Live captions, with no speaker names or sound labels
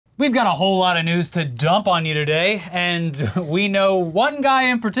We've got a whole lot of news to dump on you today, and we know one guy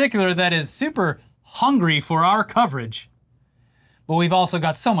in particular that is super hungry for our coverage. But we've also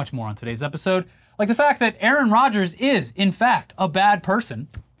got so much more on today's episode, like the fact that Aaron Rodgers is, in fact, a bad person.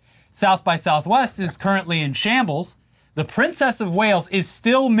 South by Southwest is currently in shambles. The Princess of Wales is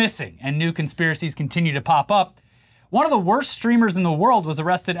still missing, and new conspiracies continue to pop up. One of the worst streamers in the world was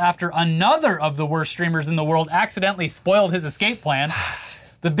arrested after another of the worst streamers in the world accidentally spoiled his escape plan.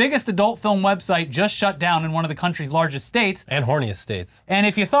 The biggest adult film website just shut down in one of the country's largest states. And horniest states. And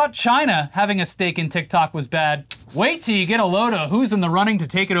if you thought China having a stake in TikTok was bad, wait till you get a load of who's in the running to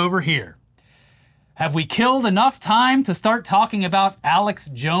take it over here. Have we killed enough time to start talking about Alex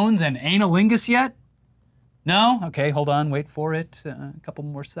Jones and analingus yet? No? Okay, hold on, wait for it. A couple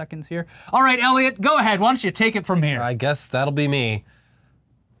more seconds here. All right, Elliot, go ahead. Why don't you take it from here? I guess that'll be me.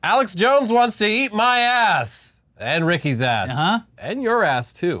 Alex Jones wants to eat my ass. And Ricky's ass. And your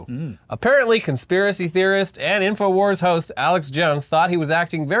ass, too. Apparently, conspiracy theorist and InfoWars host Alex Jones thought he was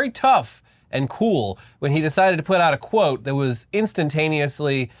acting very tough and cool when he decided to put out a quote that was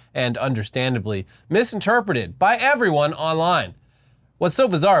instantaneously and understandably misinterpreted by everyone online. What's so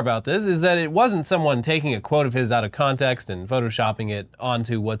bizarre about this is that it wasn't someone taking a quote of his out of context and photoshopping it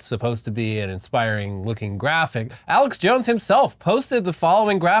onto what's supposed to be an inspiring looking graphic. Alex Jones himself posted the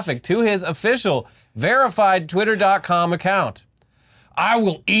following graphic to his official verified Twitter.com account. I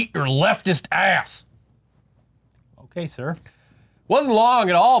will eat your leftist ass. Okay, sir. Wasn't long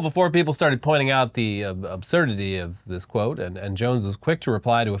at all before people started pointing out the absurdity of this quote, and Jones was quick to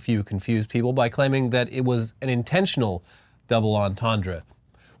reply to a few confused people by claiming that it was an intentional double entendre.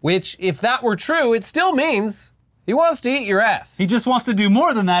 Which, if that were true, it still means he wants to eat your ass. He just wants to do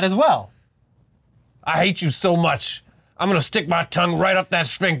more than that as well. I hate you so much. I'm gonna stick my tongue right up that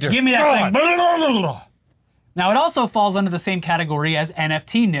sphincter. Give me that thing. Now, it also falls under the same category as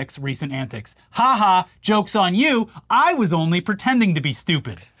NFT Nick's recent antics. Haha, joke's on you, I was only pretending to be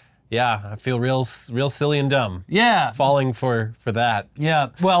stupid. Yeah, I feel real silly and dumb. Yeah. Falling for that. Yeah,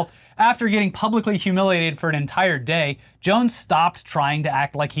 well, after getting publicly humiliated for an entire day, Jones stopped trying to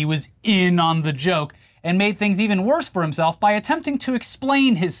act like he was in on the joke and made things even worse for himself by attempting to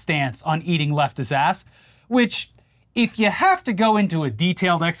explain his stance on eating leftist ass, which, if you have to go into a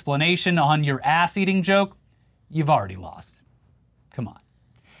detailed explanation on your ass-eating joke, you've already lost. Come on.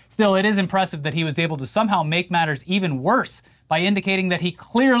 Still, it is impressive that he was able to somehow make matters even worse by indicating that he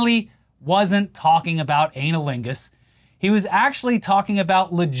clearly wasn't talking about analingus. He was actually talking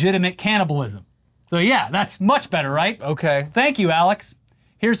about legitimate cannibalism. So yeah, that's much better, right? Okay. Thank you, Alex.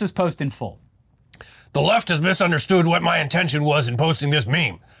 Here's his post in full. The left has misunderstood what my intention was in posting this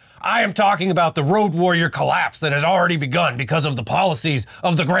meme. I am talking about the road warrior collapse that has already begun because of the policies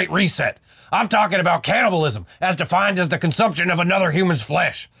of the Great Reset. I'm talking about cannibalism, as defined as the consumption of another human's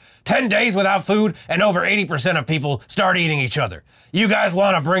flesh. 10 days without food, and over 80% of people start eating each other. You guys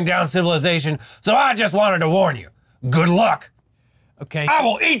want to bring down civilization, so I just wanted to warn you. Good luck. Okay. I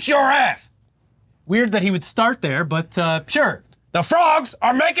will eat your ass. Weird that he would start there, but sure. The frogs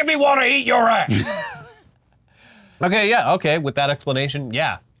are making me want to eat your ass. Okay, yeah, okay, with that explanation,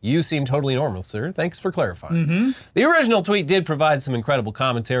 yeah. You seem totally normal, sir. Thanks for clarifying. The original tweet did provide some incredible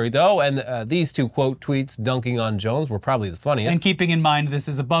commentary, though, and these two quote tweets dunking on Jones were probably the funniest. And keeping in mind, this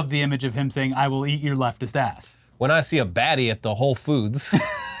is above the image of him saying, I will eat your leftist ass. When I see a baddie at the Whole Foods,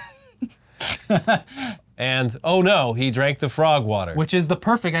 and, oh no, he drank the frog water. Which is the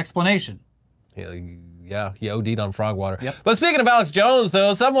perfect explanation. Yeah, he OD'd on frog water. Yep. But speaking of Alex Jones,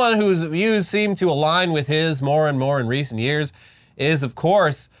 though, someone whose views seem to align with his more and more in recent years is, of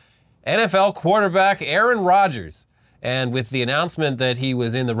course, NFL quarterback Aaron Rodgers. And with the announcement that he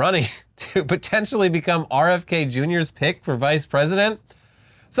was in the running to potentially become RFK Jr.'s pick for vice president,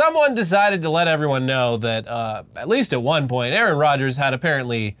 someone decided to let everyone know that, at least at one point, Aaron Rodgers had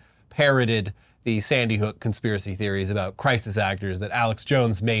apparently parroted the Sandy Hook conspiracy theories about crisis actors that Alex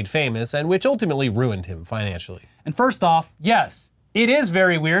Jones made famous and which ultimately ruined him financially. And first off, yes, it is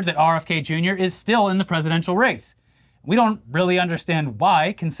very weird that RFK Jr. is still in the presidential race. We don't really understand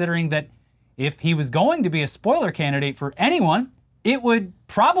why, considering that if he was going to be a spoiler candidate for anyone, it would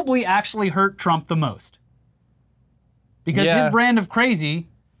probably actually hurt Trump the most. Because his brand of crazy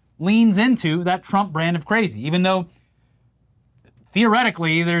leans into that Trump brand of crazy. Even though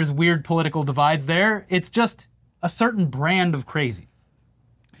theoretically there's weird political divides there, it's just a certain brand of crazy.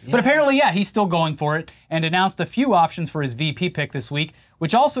 But apparently, yeah, he's still going for it and announced a few options for his VP pick this week,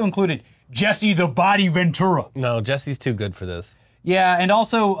 which also included Jesse the Body Ventura. No, Jesse's too good for this. Yeah, and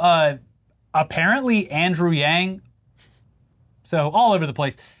also apparently Andrew Yang. So all over the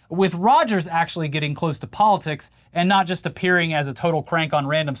place. With Rodgers actually getting close to politics and not just appearing as a total crank on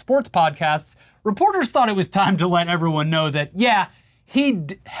random sports podcasts, reporters thought it was time to let everyone know that, yeah, he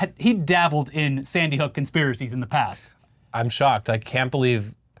dabbled in Sandy Hook conspiracies in the past. I'm shocked. I can't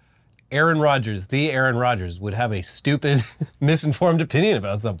believe Aaron Rodgers, the Aaron Rodgers, would have a stupid, misinformed opinion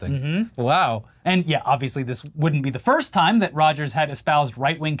about something. Wow. And yeah, obviously this wouldn't be the first time that Rodgers had espoused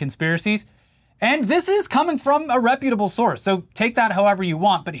right-wing conspiracies. And this is coming from a reputable source, so take that however you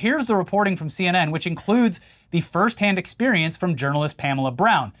want. But here's the reporting from CNN, which includes the first-hand experience from journalist Pamela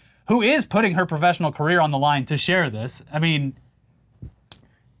Brown, who is putting her professional career on the line to share this. I mean,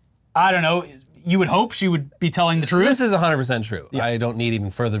 I don't know. You would hope she would be telling the truth. This is 100% true. Yeah. I don't need even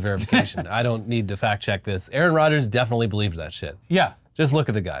further verification. I don't need to fact check this. Aaron Rodgers definitely believed that shit. Yeah. Just look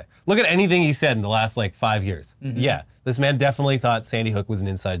at the guy. Look at anything he said in the last, like, 5 years. Yeah, this man definitely thought Sandy Hook was an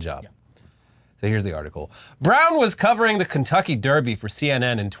inside job. Yeah. So here's the article. Brown was covering the Kentucky Derby for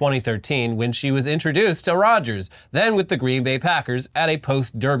CNN in 2013 when she was introduced to Rodgers, then with the Green Bay Packers, at a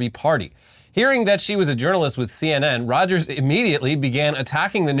post-Derby party. Hearing that she was a journalist with CNN, Rodgers immediately began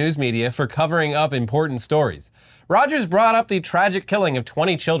attacking the news media for covering up important stories. Rodgers brought up the tragic killing of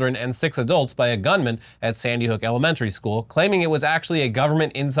 20 children and 6 adults by a gunman at Sandy Hook Elementary School, claiming it was actually a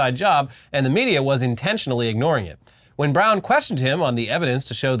government inside job and the media was intentionally ignoring it. When Brown questioned him on the evidence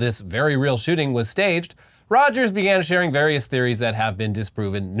to show this very real shooting was staged, Rodgers began sharing various theories that have been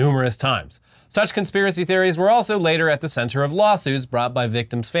disproven numerous times. Such conspiracy theories were also later at the center of lawsuits brought by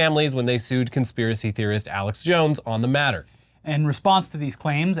victims' families when they sued conspiracy theorist Alex Jones on the matter. In response to these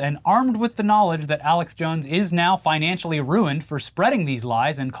claims, and armed with the knowledge that Alex Jones is now financially ruined for spreading these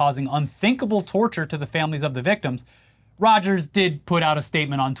lies and causing unthinkable torture to the families of the victims, Rodgers did put out a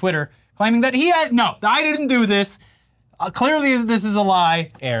statement on Twitter claiming that no, I didn't do this. Clearly this is a lie.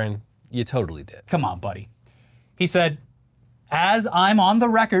 Aaron, you totally did. Come on, buddy. He said, as I'm on the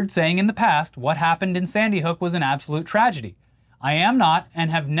record saying in the past, what happened in Sandy Hook was an absolute tragedy. I am not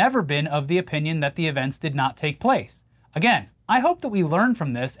and have never been of the opinion that the events did not take place. Again, I hope that we learn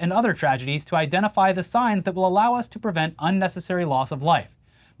from this and other tragedies to identify the signs that will allow us to prevent unnecessary loss of life.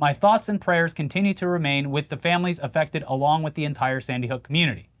 My thoughts and prayers continue to remain with the families affected along with the entire Sandy Hook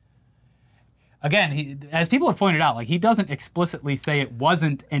community. Again, as people have pointed out, like, he doesn't explicitly say it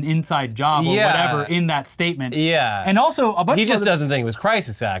wasn't an inside job or whatever in that statement. Yeah. And also a bunch He of just doesn't think it was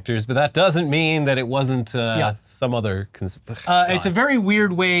crisis actors, but that doesn't mean that it wasn't some other... It's a very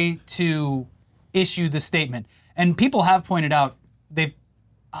weird way to issue the statement. And people have pointed out,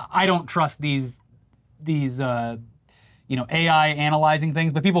 I don't trust these AI analyzing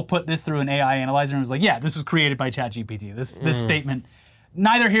things, but people put this through an AI analyzer and was like, yeah, this was created by ChatGPT. This statement...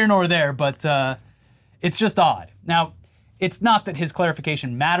 Neither here nor there, but it's just odd. Now, it's not that his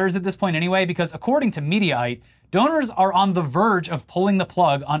clarification matters at this point anyway, because according to Mediaite, donors are on the verge of pulling the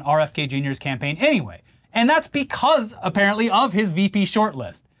plug on RFK Jr.'s campaign anyway. And that's because, apparently, of his VP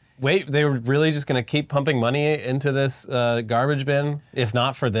shortlist. Wait, they were really just going to keep pumping money into this garbage bin, if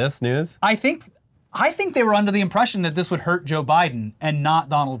not for this news? I think they were under the impression that this would hurt Joe Biden and not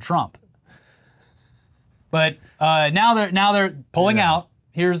Donald Trump. But now they're pulling out.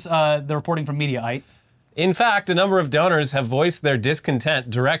 Here's the reporting from Mediaite. In fact, a number of donors have voiced their discontent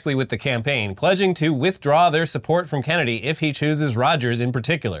directly with the campaign, pledging to withdraw their support from Kennedy if he chooses Rodgers in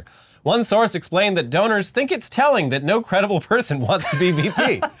particular. One source explained that donors think it's telling that no credible person wants to be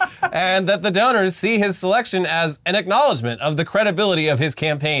VP, and that the donors see his selection as an acknowledgement of the credibility of his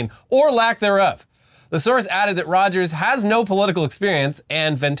campaign, or lack thereof. The source added that Rodgers has no political experience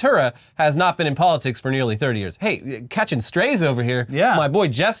and Ventura has not been in politics for nearly 30 years. Hey, catching strays over here. Yeah. My boy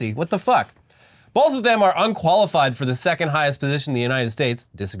Jesse, what the fuck? Both of them are unqualified for the second highest position in the United States.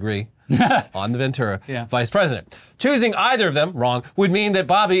 Disagree. On the Ventura. Yeah. Vice president. Choosing either of them, wrong, would mean that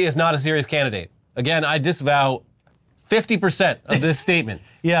Bobby is not a serious candidate. Again, I disavow 50% of this statement.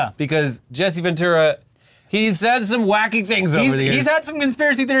 Yeah. Because Jesse Ventura... He's said some wacky things over the years. He's had some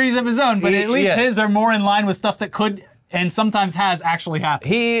conspiracy theories of his own, but at least his are more in line with stuff that could and sometimes has actually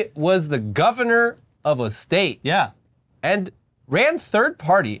happened. He was the governor of a state. Yeah. And ran third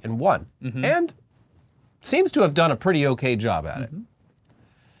party and won. And seems to have done a pretty okay job at it.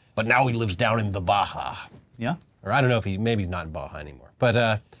 But now he lives down in the Baja. Yeah. Or I don't know if maybe he's not in Baja anymore.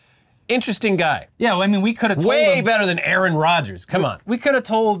 But interesting guy. Yeah, well, I mean, we could have told way him, better than Aaron Rodgers. Come on. We could have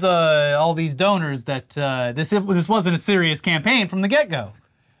told all these donors that this wasn't a serious campaign from the get-go.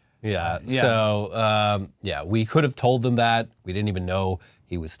 Yeah. So we could have told them that. We didn't even know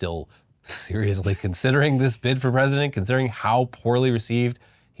he was still seriously considering this bid for president, considering how poorly received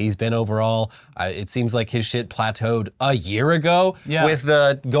he's been overall. It seems like his shit plateaued a year ago with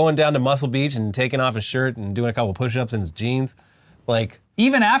going down to Muscle Beach and taking off his shirt and doing a couple push-ups in his jeans. Like,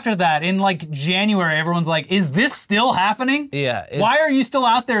 even after that, in like January, everyone's like, is this still happening? Yeah. Why are you still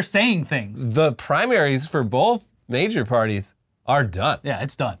out there saying things? The primaries for both major parties are done. Yeah,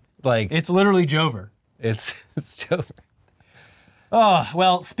 it's done. Like, It's literally Jover. it's Jover. Oh,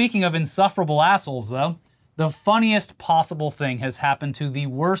 well, speaking of insufferable assholes, though, the funniest possible thing has happened to the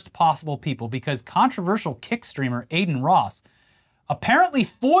worst possible people because controversial Kick streamer Adin Ross apparently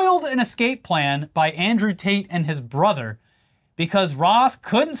foiled an escape plan by Andrew Tate and his brother because Ross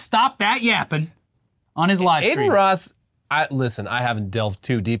couldn't stop that yapping on his live stream. Adin Ross, listen, I haven't delved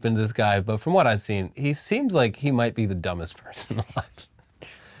too deep into this guy, but from what I've seen, he seems like he might be the dumbest person alive.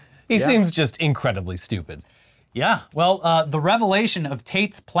 He seems just incredibly stupid. Yeah, well, the revelation of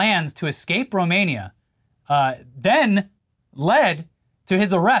Tate's plans to escape Romania then led to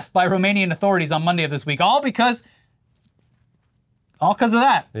his arrest by Romanian authorities on Monday of this week, all because of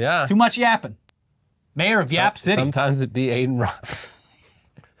that. Yeah. Too much yapping. Mayor of Yap City. Sometimes it be Adin Ross.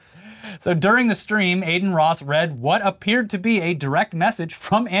 So during the stream, Adin Ross read what appeared to be a direct message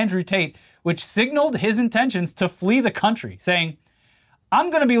from Andrew Tate, which signaled his intentions to flee the country, saying, I'm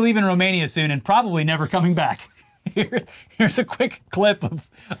going to be leaving Romania soon and probably never coming back. Here's a quick clip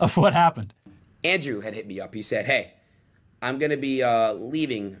of what happened. Andrew had hit me up. He said, hey, I'm going to be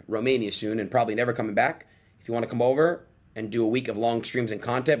leaving Romania soon and probably never coming back. If you want to come over and do a week of long streams and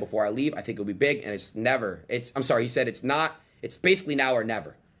content before I leave, I think it'll be big. And I'm sorry, he said it's basically now or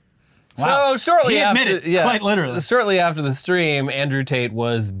never. Wow. So shortly He after, admitted, quite literally. Shortly after the stream, Andrew Tate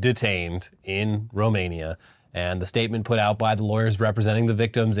was detained in Romania. And the statement put out by the lawyers representing the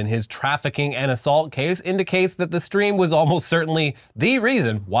victims in his trafficking and assault case indicates that the stream was almost certainly the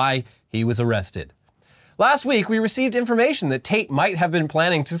reason why he was arrested. Last week, we received information that Tate might have been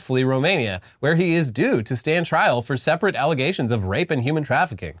planning to flee Romania, where he is due to stand trial for separate allegations of rape and human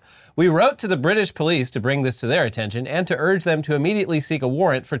trafficking. We wrote to the British police to bring this to their attention and to urge them to immediately seek a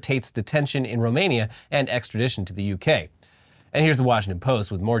warrant for Tate's detention in Romania and extradition to the UK. And here's the Washington Post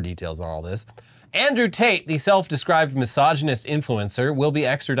with more details on all this. Andrew Tate, the self-described misogynist influencer, will be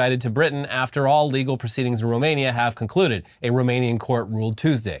extradited to Britain after all legal proceedings in Romania have concluded, a Romanian court ruled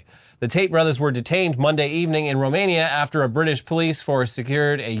Tuesday. The Tate brothers were detained Monday evening in Romania after a British police force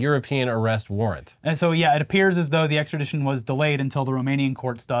secured a European arrest warrant. And so, yeah, it appears as though the extradition was delayed until the Romanian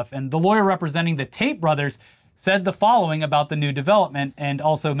court stuff. And the lawyer representing the Tate brothers said the following about the new development and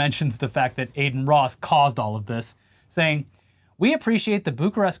also mentions the fact that Adin Ross caused all of this, saying, we appreciate the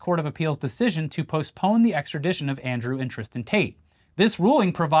Bucharest Court of Appeal's decision to postpone the extradition of Andrew and Tristan Tate. This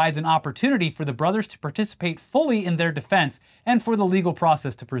ruling provides an opportunity for the brothers to participate fully in their defense and for the legal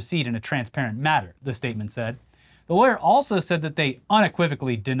process to proceed in a transparent manner, the statement said. The lawyer also said that they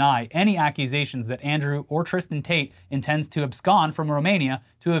unequivocally deny any accusations that Andrew or Tristan Tate intends to abscond from Romania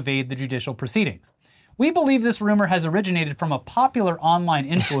to evade the judicial proceedings. We believe this rumor has originated from a popular online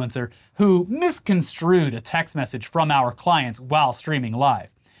influencer who misconstrued a text message from our clients while streaming live.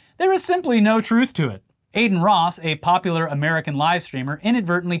 There is simply no truth to it. Adin Ross, a popular American live streamer,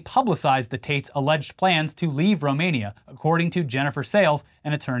 inadvertently publicized the Tates' alleged plans to leave Romania, according to Jennifer Sales,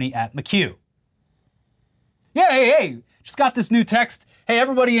 an attorney at McHugh. Yeah, hey, just got this new text. Hey,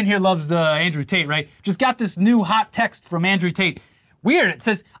 everybody in here loves Andrew Tate, right? Just got this new hot text from Andrew Tate. Weird, it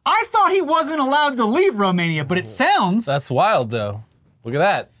says, I thought he wasn't allowed to leave Romania, but it sounds... That's wild, though. Look at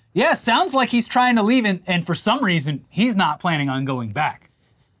that. Yeah, sounds like he's trying to leave, and for some reason, he's not planning on going back.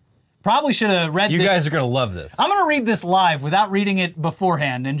 Probably should have read this. You guys are going to love this. I'm going to read this live without reading it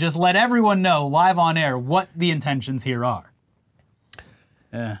beforehand and just let everyone know live on air what the intentions here are.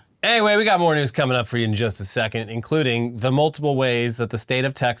 Yeah. Anyway, we got more news coming up for you in just a second, including the multiple ways that the state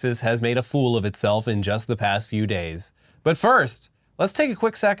of Texas has made a fool of itself in just the past few days. But first, let's take a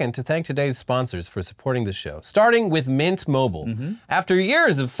quick second to thank today's sponsors for supporting the show, starting with Mint Mobile. After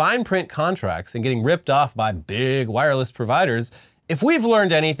years of fine print contracts and getting ripped off by big wireless providers, if we've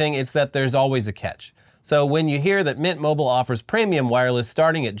learned anything, it's that there's always a catch. So when you hear that Mint Mobile offers premium wireless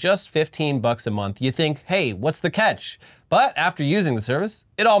starting at just $15 a month, you think, hey, what's the catch? But after using the service,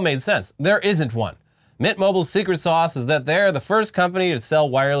 it all made sense. There isn't one. Mint Mobile's secret sauce is that they're the first company to sell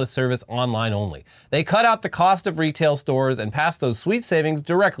wireless service online only. They cut out the cost of retail stores and pass those sweet savings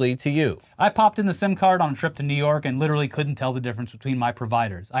directly to you. I popped in the SIM card on a trip to New York and literally couldn't tell the difference between my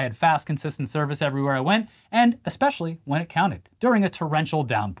providers. I had fast, consistent service everywhere I went, and especially when it counted, during a torrential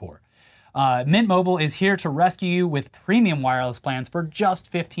downpour. Mint Mobile is here to rescue you with premium wireless plans for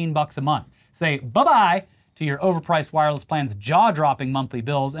just $15 a month. Say bye-bye to your overpriced wireless plan's jaw-dropping monthly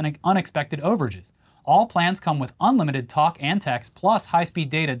bills and unexpected overages. All plans come with unlimited talk and text, plus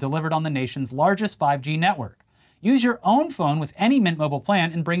high-speed data delivered on the nation's largest 5G network. Use your own phone with any Mint Mobile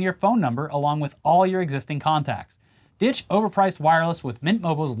plan and bring your phone number along with all your existing contacts. Ditch overpriced wireless with Mint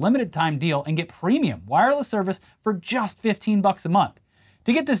Mobile's limited time deal and get premium wireless service for just $15 a month.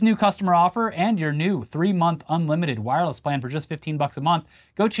 To get this new customer offer and your new 3-month unlimited wireless plan for just $15 a month,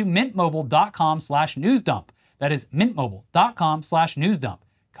 go to mintmobile.com/newsdump. That is mintmobile.com/newsdump.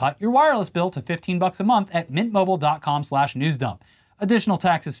 Cut your wireless bill to $15 a month at mintmobile.com/newsdump. Additional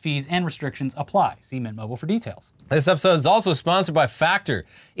taxes, fees, and restrictions apply. See Mint Mobile for details. This episode is also sponsored by Factor.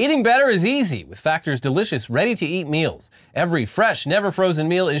 Eating better is easy with Factor's delicious, ready-to-eat meals. Every fresh, never-frozen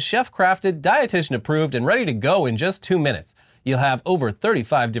meal is chef-crafted, dietitian-approved, and ready to go in just 2 minutes. You'll have over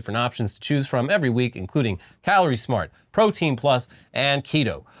 35 different options to choose from every week, including Calorie Smart, Protein Plus, and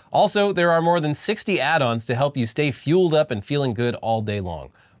Keto. Also, there are more than 60 add-ons to help you stay fueled up and feeling good all day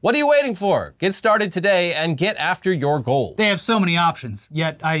long. What are you waiting for? Get started today and get after your goals. They have so many options,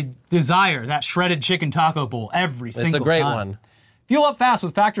 yet I desire that shredded chicken taco bowl every single time. It's a great one. Fuel up fast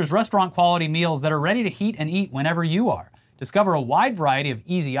with Factor's restaurant-quality meals that are ready to heat and eat whenever you are. Discover a wide variety of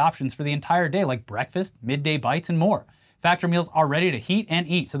easy options for the entire day, like breakfast, midday bites, and more. Factor meals are ready to heat and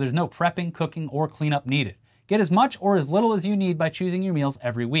eat, so there's no prepping, cooking, or cleanup needed. Get as much or as little as you need by choosing your meals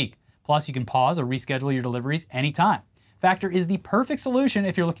every week. Plus, you can pause or reschedule your deliveries anytime. Factor is the perfect solution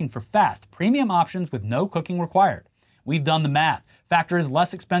if you're looking for fast, premium options with no cooking required. We've done the math. Factor is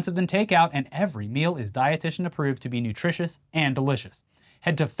less expensive than takeout, and every meal is dietitian approved to be nutritious and delicious.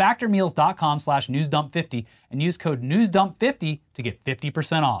 Head to factormeals.com/newsdump50 and use code newsdump50 to get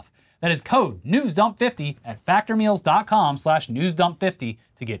 50% off. That is code newsdump50 at factormeals.com/newsdump50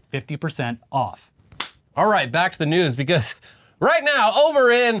 to get 50% off. All right, back to the news, because right now over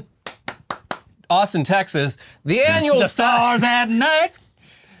in Austin, Texas, the annual stars at night.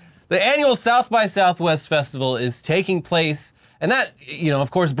 The annual South by Southwest Festival is taking place, and that,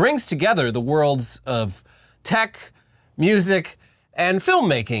 of course, brings together the worlds of tech, music, and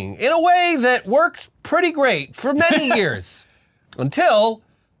filmmaking in a way that works pretty great for many years, until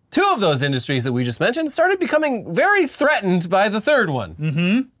 2 of those industries that we just mentioned started becoming very threatened by the third one.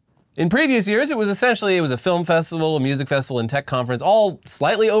 Mm-hmm. In previous years, it was a film festival, a music festival, and tech conference, all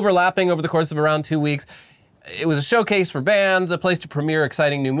slightly overlapping over the course of around 2 weeks. It was a showcase for bands, a place to premiere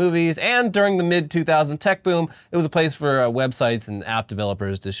exciting new movies, and during the mid-2000 tech boom, it was a place for websites and app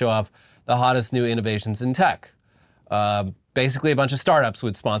developers to show off the hottest new innovations in tech. Basically, a bunch of startups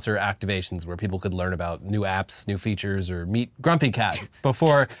would sponsor activations where people could learn about new apps, new features, or meet Grumpy Cat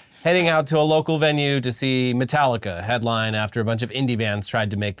before heading out to a local venue to see Metallica headline after a bunch of indie bands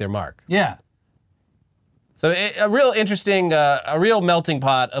tried to make their mark. Yeah. So a real interesting, a real melting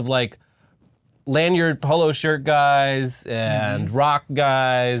pot of like lanyard polo shirt guys and rock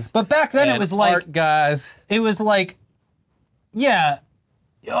guys. But back then it was like art guys. It was like, yeah,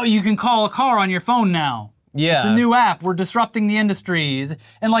 oh, you can call a car on your phone now. Yeah. It's a new app. We're disrupting the industries.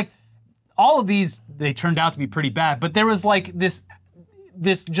 And like all of these, they turned out to be pretty bad, but there was like this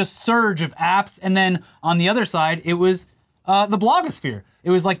just surge of apps. And then on the other side, it was the blogosphere.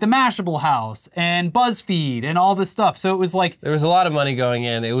 It was like the Mashable House and BuzzFeed and all this stuff. So it was like, there was a lot of money going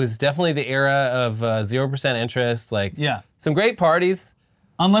in. It was definitely the era of 0% interest. Like, yeah, some great parties.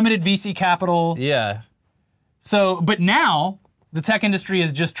 Unlimited VC capital. Yeah. So, but now the tech industry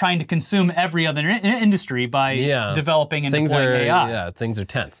is just trying to consume every other industry by developing and deploying AI. Yeah, things are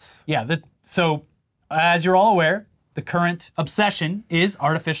tense. Yeah, so as you're all aware, the current obsession is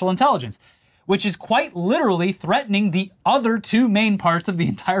artificial intelligence, which is quite literally threatening the other 2 main parts of the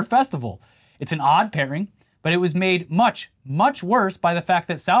entire festival. It's an odd pairing, but it was made much, much worse by the fact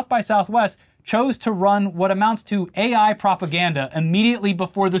that South by Southwest chose to run what amounts to AI propaganda immediately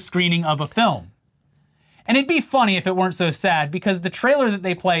before the screening of a film. And it'd be funny if it weren't so sad, because the trailer that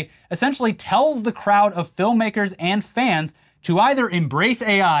they play essentially tells the crowd of filmmakers and fans to either embrace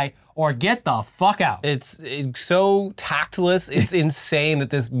AI or get the fuck out. It's so tactless. It's insane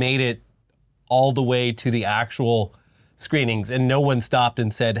that this made it all the way to the actual screenings and no one stopped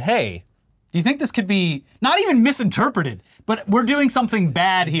and said, hey. Do you think this could be not even misinterpreted, but we're doing something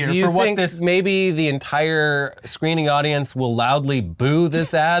bad here do you for what think this... maybe the entire screening audience will loudly boo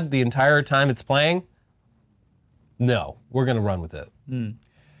this ad the entire time it's playing? No, we're gonna run with it.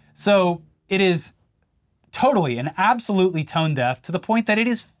 So it is totally and absolutely tone deaf to the point that it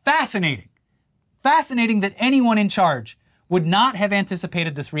is fascinating. Fascinating that anyone in charge would not have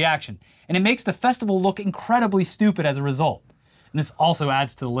anticipated this reaction. And it makes the festival look incredibly stupid as a result. And this also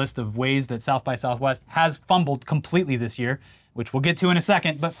adds to the list of ways that South by Southwest has fumbled completely this year, which we'll get to in a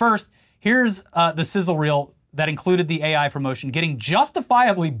second. But first, here's the sizzle reel that included the AI promotion getting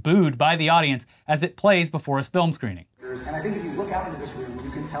justifiably booed by the audience as it plays before a film screening. And I think if you look out into this room, you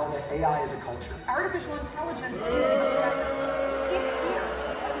can tell that AI is a culture. Artificial intelligence is the present. It's here.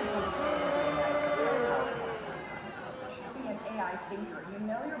 thinker. You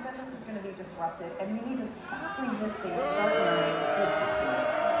know your business is going to be disrupted, and you need to stop resisting and start learning to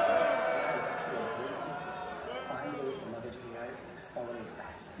Find ways to leverage AI and accelerate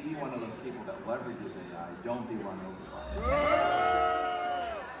faster. Be one of those people that leverages AI. Don't be run over by it.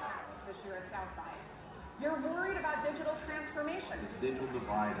 This year at South by. You're worried about digital transformation. This digital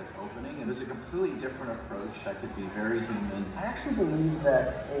divide is opening, and there's a completely different approach that could be very human. I actually believe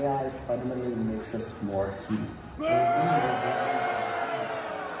that AI fundamentally makes us more human.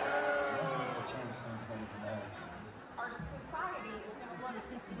 Our society is going to look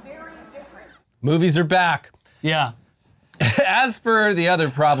very different. Movies are back. Yeah. As for the other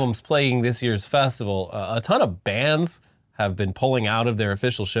problems plaguing this year's festival, a ton of bands have been pulling out of their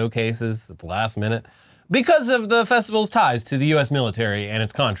official showcases at the last minute because of the festival's ties to the U.S. military and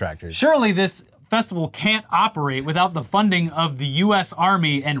its contractors. Surely this festival can't operate without the funding of the U.S.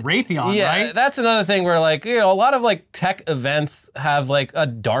 Army and Raytheon, Yeah, right? that's another thing where, like, you know, a lot of like tech events have like a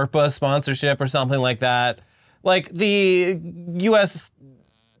DARPA sponsorship or something like that. Like the U.S.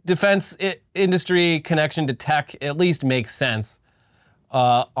 defense industry connection to tech at least makes sense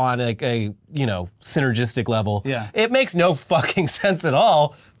on like a, you know, synergistic level. Yeah. It makes no fucking sense at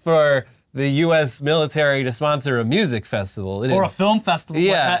all for the U.S. military to sponsor a music festival. Or a film festival.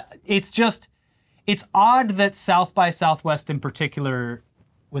 Yeah. It's just, it's odd that South by Southwest in particular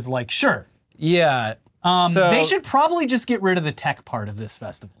was like, sure. Yeah. They should probably just get rid of the tech part of this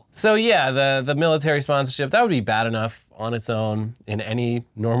festival. So yeah, the military sponsorship, that would be bad enough on its own in any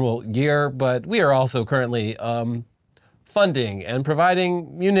normal year, but we are also currently funding and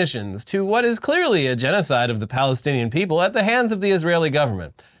providing munitions to what is clearly a genocide of the Palestinian people at the hands of the Israeli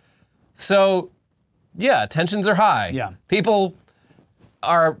government. So yeah, tensions are high. Yeah. People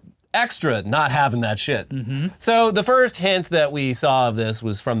are extra not having that shit. So the first hint that we saw of this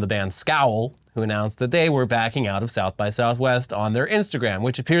was from the band Scowl, who announced that they were backing out of South by Southwest on their Instagram,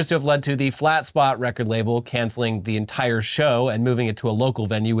 which appears to have led to the Flat Spot record label canceling the entire show and moving it to a local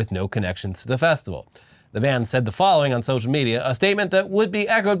venue with no connections to the festival. The band said the following on social media, a statement that would be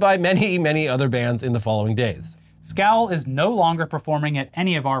echoed by many, many other bands in the following days. Scowl is no longer performing at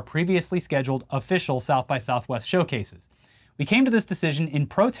any of our previously scheduled official South by Southwest showcases. We came to this decision in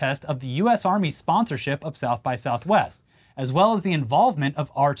protest of the U.S. Army's sponsorship of South by Southwest, as well as the involvement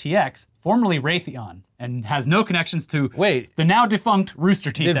of RTX, formerly Raytheon, and has no connections to the now defunct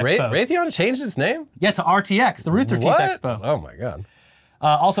Rooster Teeth Expo. Did Raytheon change its name? Yeah, to RTX, the Rooster Teeth Expo. Oh my God.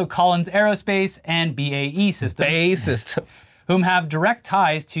 Also Collins Aerospace and BAE Systems. BAE Systems. Whom have direct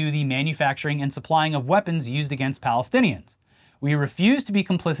ties to the manufacturing and supplying of weapons used against Palestinians. We refuse to be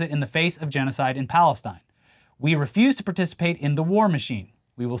complicit in the face of genocide in Palestine. We refuse to participate in the war machine.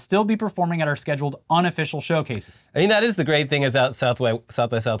 We will still be performing at our scheduled unofficial showcases. I mean, that is the great thing is out South by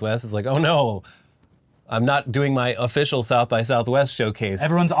Southwest. It's like, oh no, I'm not doing my official South by Southwest showcase.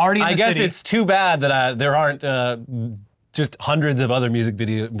 Everyone's already in the city. I guess it's too bad that there aren't just hundreds of other music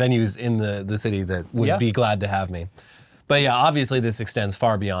video venues in the city that would be glad to have me. But yeah, obviously this extends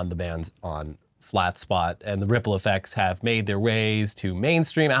far beyond the bans on Flat Spot, and the ripple effects have made their ways to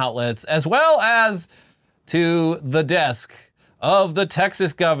mainstream outlets as well as to the desk of the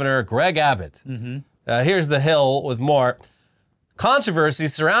Texas governor, Greg Abbott. Here's the Hill with more. Controversy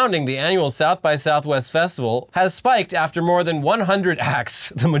surrounding the annual South by Southwest Festival has spiked after more than 100 acts,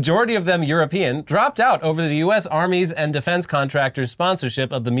 the majority of them European, dropped out over the U.S. Army's and defense contractors'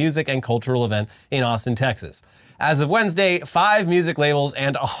 sponsorship of the music and cultural event in Austin, Texas. As of Wednesday, 5 music labels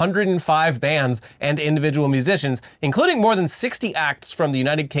and 105 bands and individual musicians, including more than 60 acts from the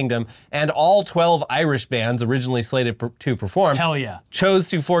United Kingdom and all 12 Irish bands originally slated to perform, chose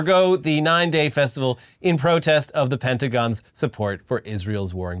to forego the 9-day festival in protest of the Pentagon's support for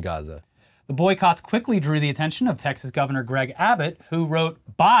Israel's war in Gaza. The boycotts quickly drew the attention of Texas Governor Greg Abbott, who wrote,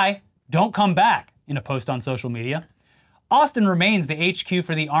 "Bye, don't come back," in a post on social media. Austin remains the HQ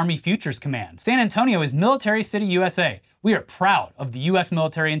for the Army Futures Command. San Antonio is Military City, USA. We are proud of the U.S.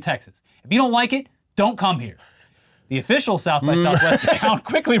 military in Texas. If you don't like it, don't come here. The official South by Southwest account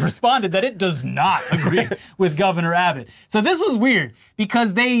quickly responded that it does not agree with Governor Abbott. So this was weird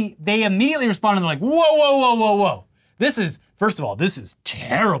because they immediately responded like, whoa, whoa, whoa, whoa, whoa. This is, first of all, this is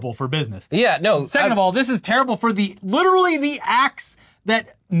terrible for business. Yeah, no. Second of all, this is terrible for literally the acts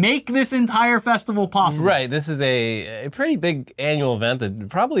that make this entire festival possible. Right, this is a pretty big annual event that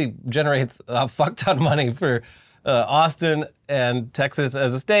probably generates a fuck ton of money for Austin and Texas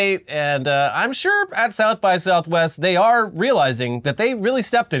as a state, and I'm sure at South by Southwest they are realizing that they really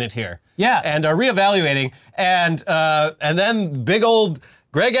stepped in it here. Yeah. And are reevaluating, and then big old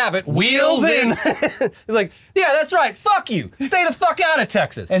Greg Abbott wheels in. He's like, yeah, that's right. Fuck you. Stay the fuck out of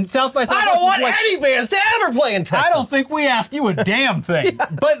Texas. And South by Southwest I don't want any bands to ever play in Texas. I don't think we asked you a damn thing. Yeah.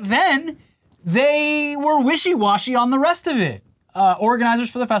 But then they were wishy-washy on the rest of it. Organizers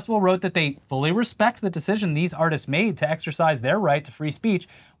for the festival wrote that they fully respect the decision these artists made to exercise their right to free speech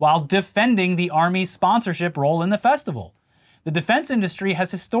while defending the Army's sponsorship role in the festival. The defense industry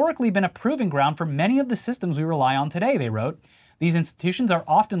has historically been a proving ground for many of the systems we rely on today, they wrote. These institutions are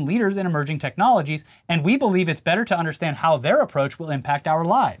often leaders in emerging technologies, and we believe it's better to understand how their approach will impact our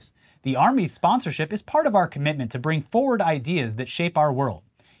lives. The Army's sponsorship is part of our commitment to bring forward ideas that shape our world.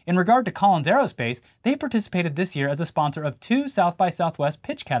 In regard to Collins Aerospace, they participated this year as a sponsor of 2 South by Southwest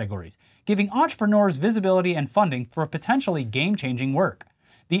pitch categories, giving entrepreneurs visibility and funding for potentially game-changing work.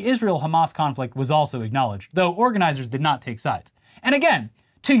 The Israel-Hamas conflict was also acknowledged, though organizers did not take sides. And again,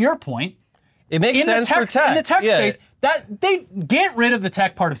 to your point, it makes sense for tech. In the tech space, that they get rid of the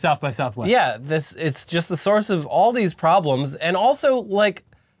tech part of South by Southwest. Yeah, it's just the source of all these problems, and also like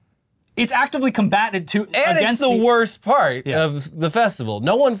it's actively combated to. And it's the worst part of the festival.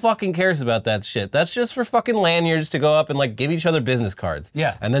 No one fucking cares about that shit. That's just for fucking lanyards to go up and like give each other business cards.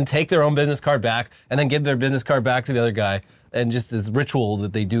 Yeah. And then take their own business card back, and then give their business card back to the other guy, and just this ritual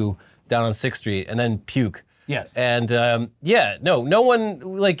that they do down on 6th Street, and then puke. Yes. And yeah, no one,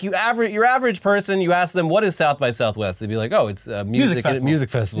 like your average person, you ask them, what is South by Southwest? They'd be like, oh, it's a music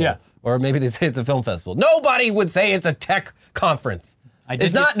festival. Yeah. Or maybe they say it's a film festival. Nobody would say it's a tech conference.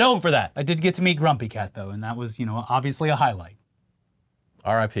 It's not known for that. I did get to meet Grumpy Cat though, and that was, obviously a highlight.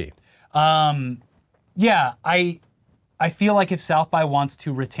 R.I.P. Yeah, I feel like if South by wants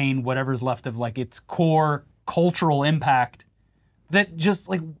to retain whatever's left of like its core cultural impact, that just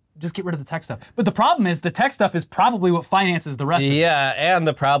get rid of the tech stuff. But the problem is the tech stuff is probably what finances the rest of it. Yeah, and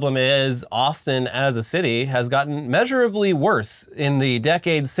the problem is Austin as a city has gotten measurably worse in the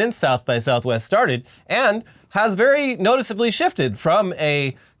decades since South by Southwest started, and has very noticeably shifted from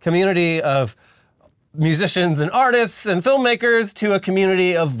a community of musicians and artists and filmmakers to a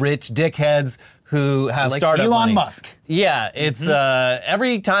community of rich dickheads who have startup Elon money. Musk. Yeah, it's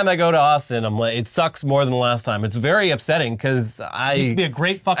every time I go to Austin, I'm like, it sucks more than the last time. It's very upsetting because It used to be a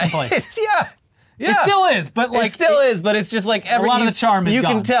great fucking place. Yeah. It still is, but like it still is, but it's just like a lot of the charm is you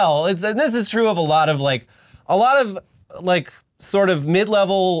gone. can tell. And this is true of a lot of sort of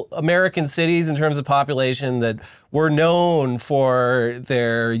mid-level American cities in terms of population that were known for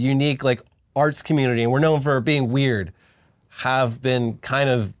their unique like arts community and were known for being weird, have been kind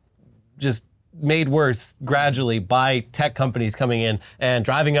of just made worse gradually by tech companies coming in and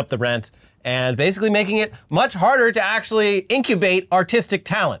driving up the rent and basically making it much harder to actually incubate artistic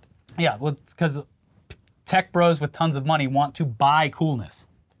talent. Yeah, well, it's because tech bros with tons of money want to buy coolness.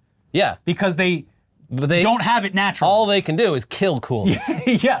 Yeah. Because they don't have it naturally. All they can do is kill coolness.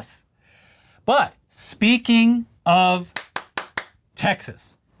 Yes. But speaking of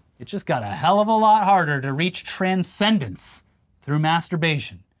Texas, it just got a hell of a lot harder to reach transcendence through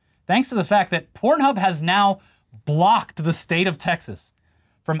masturbation, thanks to the fact that Pornhub has now blocked the state of Texas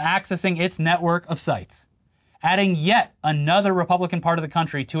from accessing its network of sites, adding yet another Republican part of the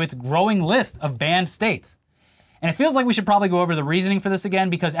country to its growing list of banned states. And it feels like we should probably go over the reasoning for this again,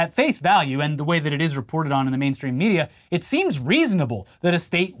 because at face value and the way that it is reported on in the mainstream media, it seems reasonable that a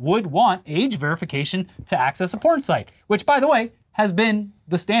state would want age verification to access a porn site, which, by the way, has been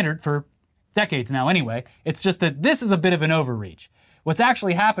the standard for decades now anyway. It's just that this is a bit of an overreach. What's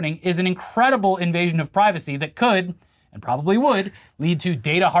actually happening is an incredible invasion of privacy that could, and probably would, lead to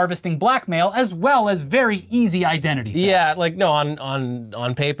data harvesting blackmail as well as very easy identity theft. Yeah, like no,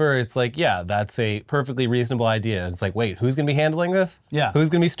 on paper, it's like, yeah, that's a perfectly reasonable idea. It's like, wait, who's gonna be handling this? Yeah. Who's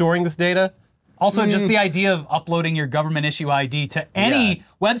gonna be storing this data? Also, just the idea of uploading your government issue ID to any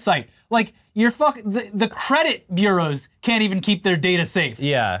website. Like, the credit bureaus can't even keep their data safe.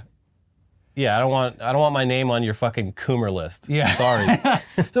 Yeah. Yeah, I don't want my name on your fucking Coomer list. Yeah. Sorry.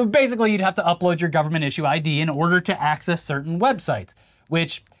 So basically, you'd have to upload your government issue ID in order to access certain websites,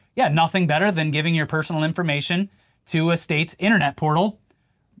 which, yeah, nothing better than giving your personal information to a state's internet portal.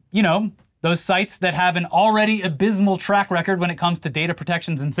 Those sites that have an already abysmal track record when it comes to data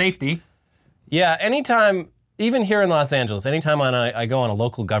protections and safety. Yeah, anytime, even here in Los Angeles, anytime I go on a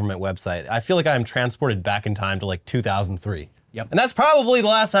local government website, I feel like I'm transported back in time to like 2003. Yep. And that's probably the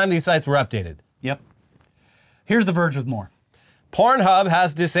last time these sites were updated. Yep. Here's The Verge with more. Pornhub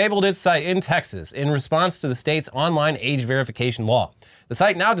has disabled its site in Texas in response to the state's online age verification law. The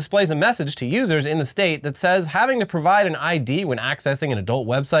site now displays a message to users in the state that says having to provide an ID when accessing an adult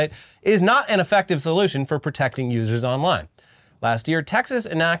website is not an effective solution for protecting users online. Last year, Texas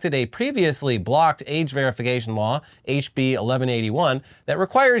enacted a previously blocked age verification law, HB 1181, that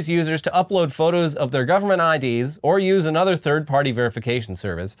requires users to upload photos of their government IDs or use another third-party verification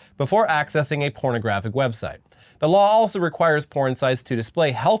service before accessing a pornographic website. The law also requires porn sites to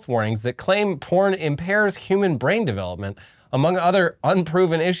display health warnings that claim porn impairs human brain development, among other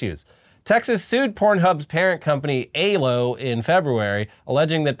unproven issues. Texas sued Pornhub's parent company, ALO, in February,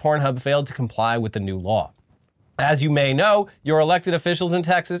 alleging that Pornhub failed to comply with the new law. As you may know, your elected officials in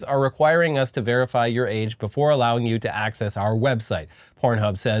Texas are requiring us to verify your age before allowing you to access our website,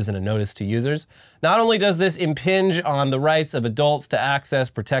 Pornhub says in a notice to users. Not only does this impinge on the rights of adults to access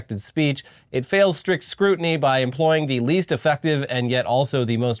protected speech, it fails strict scrutiny by employing the least effective and yet also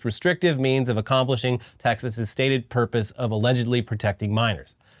the most restrictive means of accomplishing Texas's stated purpose of allegedly protecting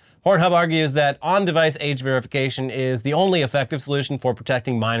minors. Pornhub argues that on-device age verification is the only effective solution for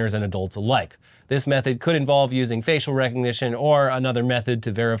protecting minors and adults alike. This method could involve using facial recognition or another method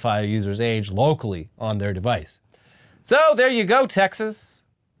to verify a user's age locally on their device. So there you go, Texas.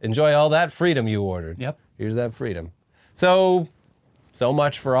 Enjoy all that freedom you ordered. Yep. Here's that freedom. So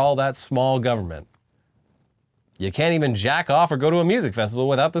much for all that small government. You can't even jack off or go to a music festival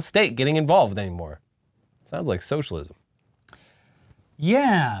without the state getting involved anymore. Sounds like socialism.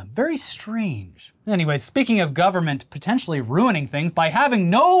 Yeah, very strange. Anyway, speaking of government potentially ruining things by having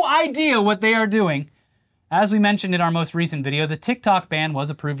no idea what they are doing, as we mentioned in our most recent video, the TikTok ban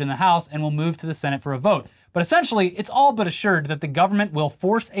was approved in the House and will move to the Senate for a vote. But essentially, it's all but assured that the government will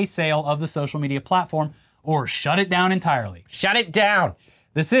force a sale of the social media platform or shut it down entirely. Shut it down!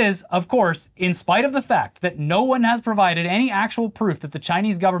 This is, of course, in spite of the fact that no one has provided any actual proof that the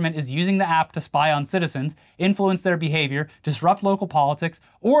Chinese government is using the app to spy on citizens, influence their behavior, disrupt local politics,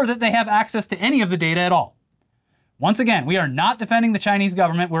 or that they have access to any of the data at all. Once again, we are not defending the Chinese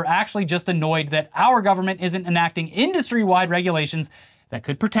government, we're actually just annoyed that our government isn't enacting industry-wide regulations that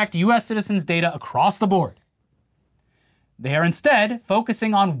could protect US citizens' data across the board. They are instead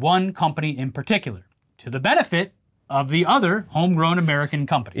focusing on one company in particular, to the benefit of the other homegrown American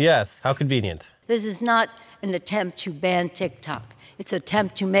company. Yes, how convenient. This is not an attempt to ban TikTok. It's an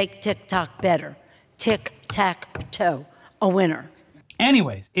attempt to make TikTok better. Tic-tac-toe, a winner.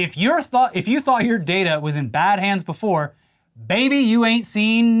 Anyways, if you thought your data was in bad hands before, baby, you ain't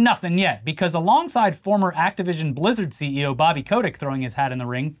seen nothing yet, because alongside former Activision Blizzard CEO Bobby Kotick throwing his hat in the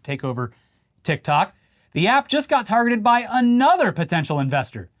ring to take over TikTok, the app just got targeted by another potential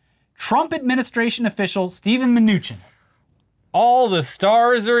investor, Trump administration official Steven Mnuchin. All the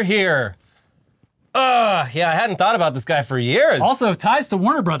stars are here. Yeah, I hadn't thought about this guy for years. Also ties to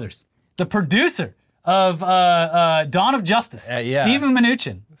Warner Brothers. The producer of Dawn of Justice, yeah. Steven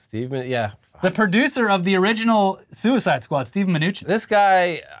Mnuchin. Yeah. The producer of the original Suicide Squad, Steven Mnuchin. This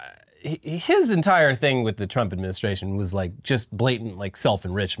guy, his entire thing with the Trump administration was like just blatant like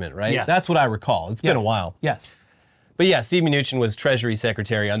self-enrichment, right? Yes. That's what I recall. It's been a while. Yes. But yeah, Steve Mnuchin was Treasury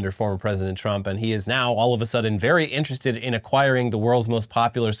Secretary under former President Trump, and he is now all of a sudden very interested in acquiring the world's most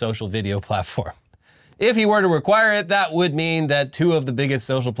popular social video platform. If he were to acquire it, that would mean that two of the biggest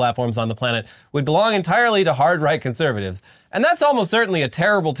social platforms on the planet would belong entirely to hard-right conservatives. And that's almost certainly a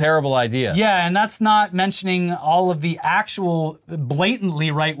terrible, terrible idea. Yeah, and that's not mentioning all of the actual blatantly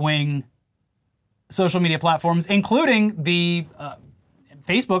right-wing social media platforms, including the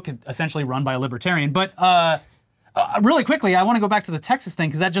Facebook, essentially run by a libertarian. But really quickly, I want to go back to the Texas thing,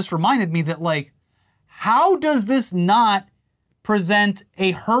 because that just reminded me that, like, how does this not present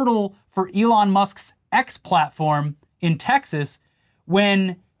a hurdle for Elon Musk's X platform in Texas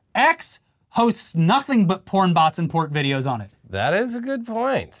when X hosts nothing but porn bots and pork videos on it? That is a good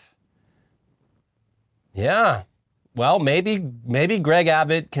point. Yeah. Well, maybe Greg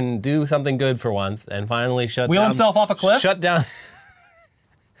Abbott can do something good for once and finally wheel himself off a cliff?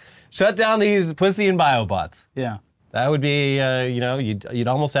 Shut down these pussy and bio bots. Yeah. That would be, you know, you'd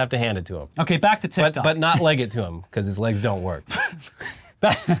almost have to hand it to him. Okay, back to TikTok. But not leg it to him, because his legs don't work.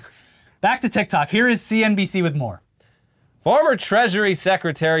 Back to TikTok. Here is CNBC with more. Former Treasury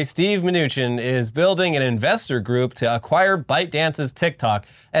Secretary Steve Mnuchin is building an investor group to acquire ByteDance's TikTok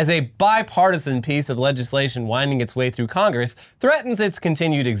as a bipartisan piece of legislation winding its way through Congress threatens its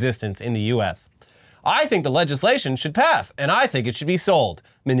continued existence in the U.S. I think the legislation should pass, and I think it should be sold,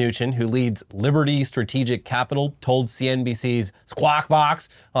 Mnuchin, who leads Liberty Strategic Capital, told CNBC's Squawk Box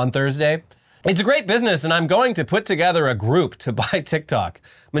on Thursday. It's a great business, and I'm going to put together a group to buy TikTok.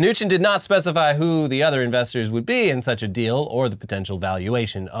 Mnuchin did not specify who the other investors would be in such a deal or the potential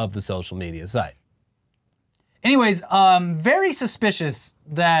valuation of the social media site. Anyways, very suspicious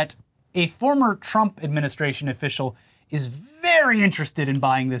that a former Trump administration official is very interested in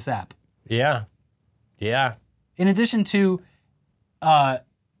buying this app. Yeah. Yeah. In addition to a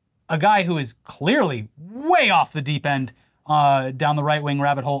guy who is clearly way off the deep end down the right-wing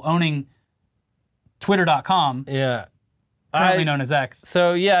rabbit hole, owning Twitter.com, currently known as X.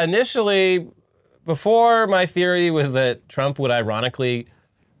 So yeah, initially, before my theory was that Trump would ironically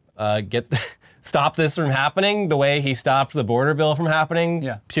stop this from happening the way he stopped the border bill from happening,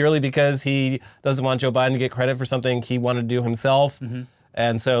 purely because he doesn't want Joe Biden to get credit for something he wanted to do himself.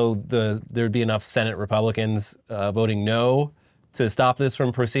 And so there'd be enough Senate Republicans voting no to stop this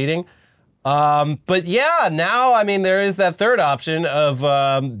from proceeding. But yeah, now, I mean, there is that third option of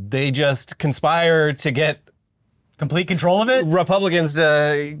they just conspire to get complete control of it? Republicans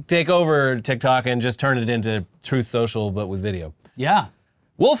to take over TikTok and just turn it into Truth Social, but with video. Yeah.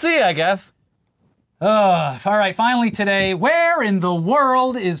 We'll see, I guess. All right, finally today, where in the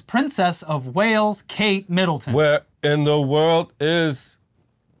world is Princess of Wales Kate Middleton? Where in the world is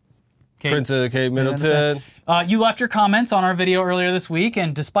Princess Kate Middleton? You left your comments on our video earlier this week,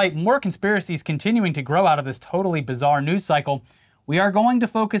 and despite more conspiracies continuing to grow out of this totally bizarre news cycle, we are going to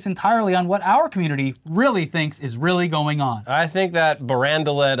focus entirely on what our community really thinks is really going on. I think that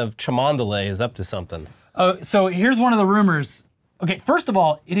Barandalet of Chamondale is up to something. So here's one of the rumors. Okay, first of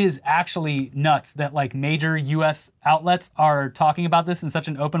all, it is actually nuts that like major US outlets are talking about this in such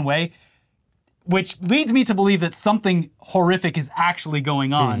an open way, which leads me to believe that something horrific is actually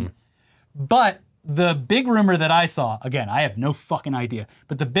going on. But the big rumor that I saw, again, I have no fucking idea,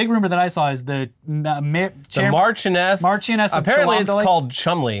 but the big rumor that I saw is the Marchioness. Marchioness of Apparently it's Cholmondeley. called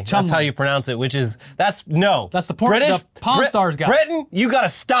Chumley. That's how you pronounce it, which is, that's the British, the Pawn Stars guy. Britain, you gotta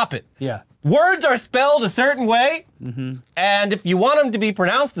stop it. Yeah. Words are spelled a certain way, and if you want them to be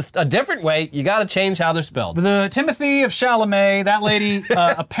pronounced a different way, you gotta change how they're spelled. The Timothy of Chalamet, that lady,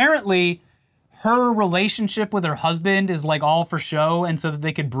 apparently her relationship with her husband is like all for show and so that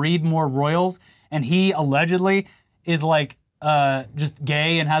they could breed more royals, and he allegedly is like just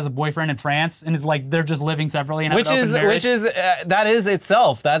gay and has a boyfriend in France and is like they're just living separately and have an open marriage. That is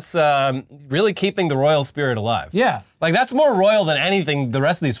itself, that's really keeping the royal spirit alive. Yeah. Like that's more royal than anything the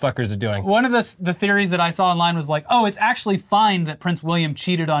rest of these fuckers are doing. One of the theories that I saw online was like, oh, it's actually fine that Prince William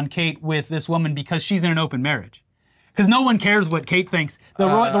cheated on Kate with this woman because she's in an open marriage. Because no one cares what Kate thinks. The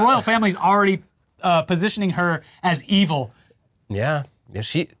royal family's already positioning her as evil. Yeah,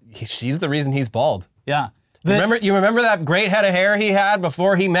 she's the reason he's bald. Yeah. You remember that great head of hair he had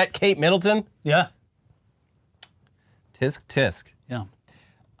before he met Kate Middleton? Yeah. Tisk tisk.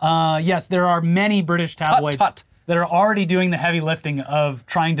 Yeah. Yes, there are many British tabloids that are already doing the heavy lifting of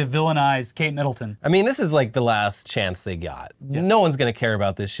trying to villainize Kate Middleton. I mean, this is like the last chance they got. Yeah. No one's gonna care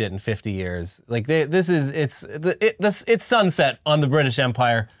about this shit in 50 years. Like it's sunset on the British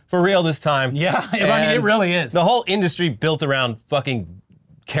Empire for real this time. Yeah, I mean, it really is. The whole industry built around fucking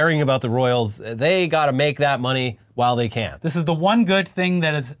caring about the royals. They gotta make that money while they can. This is the one good thing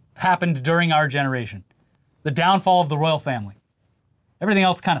that has happened during our generation. The downfall of the royal family. Everything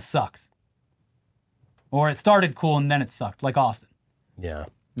else kind of sucks. Or it started cool and then it sucked, like Austin. Yeah.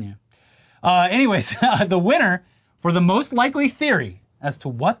 Anyways, the winner for the most likely theory as to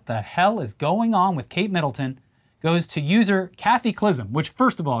what the hell is going on with Kate Middleton goes to user Kathy Clism, which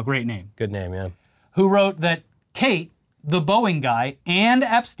first of all, great name. Good name, yeah. Who wrote that Kate, the Boeing guy, and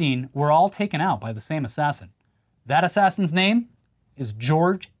Epstein were all taken out by the same assassin. That assassin's name is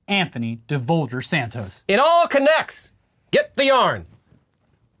George Anthony Devours Santos. It all connects. Get the yarn.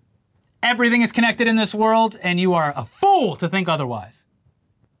 Everything is connected in this world, and you are a fool to think otherwise.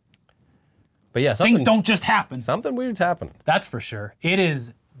 But yeah, things don't just happen. Something weird's happening. That's for sure. It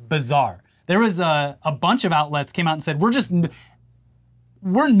is bizarre. There was a bunch of outlets came out and said,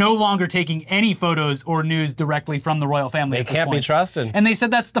 we're no longer taking any photos or news directly from the royal family. They can't be trusted. And they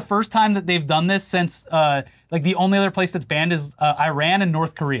said that's the first time that they've done this since, like the only other place that's banned is Iran and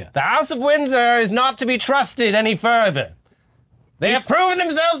North Korea. The House of Windsor is not to be trusted any further. They have proven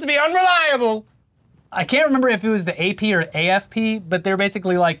themselves to be unreliable. I can't remember if it was the AP or AFP, but they're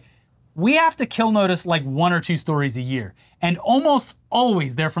basically like, we have to kill notice like 1 or 2 stories a year. And almost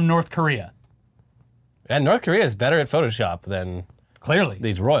always they're from North Korea. And North Korea is better at Photoshop than clearly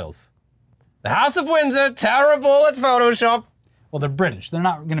these royals. The House of Windsor, terrible at Photoshop. Well, they're British. They're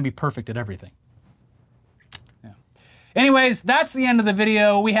not going to be perfect at everything. Anyways, that's the end of the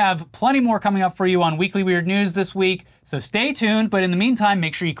video. We have plenty more coming up for you on Weekly Weird News this week, so stay tuned. But in the meantime,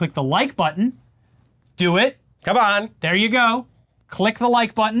 make sure you click the like button. Do it. Come on. There you go. Click the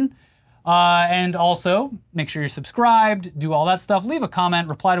like button. And also, make sure you're subscribed, do all that stuff, leave a comment,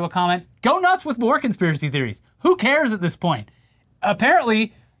 reply to a comment. Go nuts with more conspiracy theories. Who cares at this point?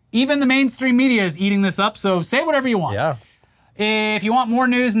 Apparently, even the mainstream media is eating this up, so say whatever you want. Yeah. If you want more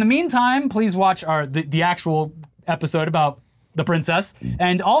news in the meantime, please watch the actual episode about the princess,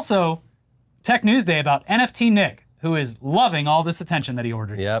 and also Tech News Day about NFT Nick, who is loving all this attention that he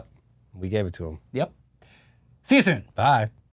ordered. Yep. We gave it to him. Yep. See you soon. Bye.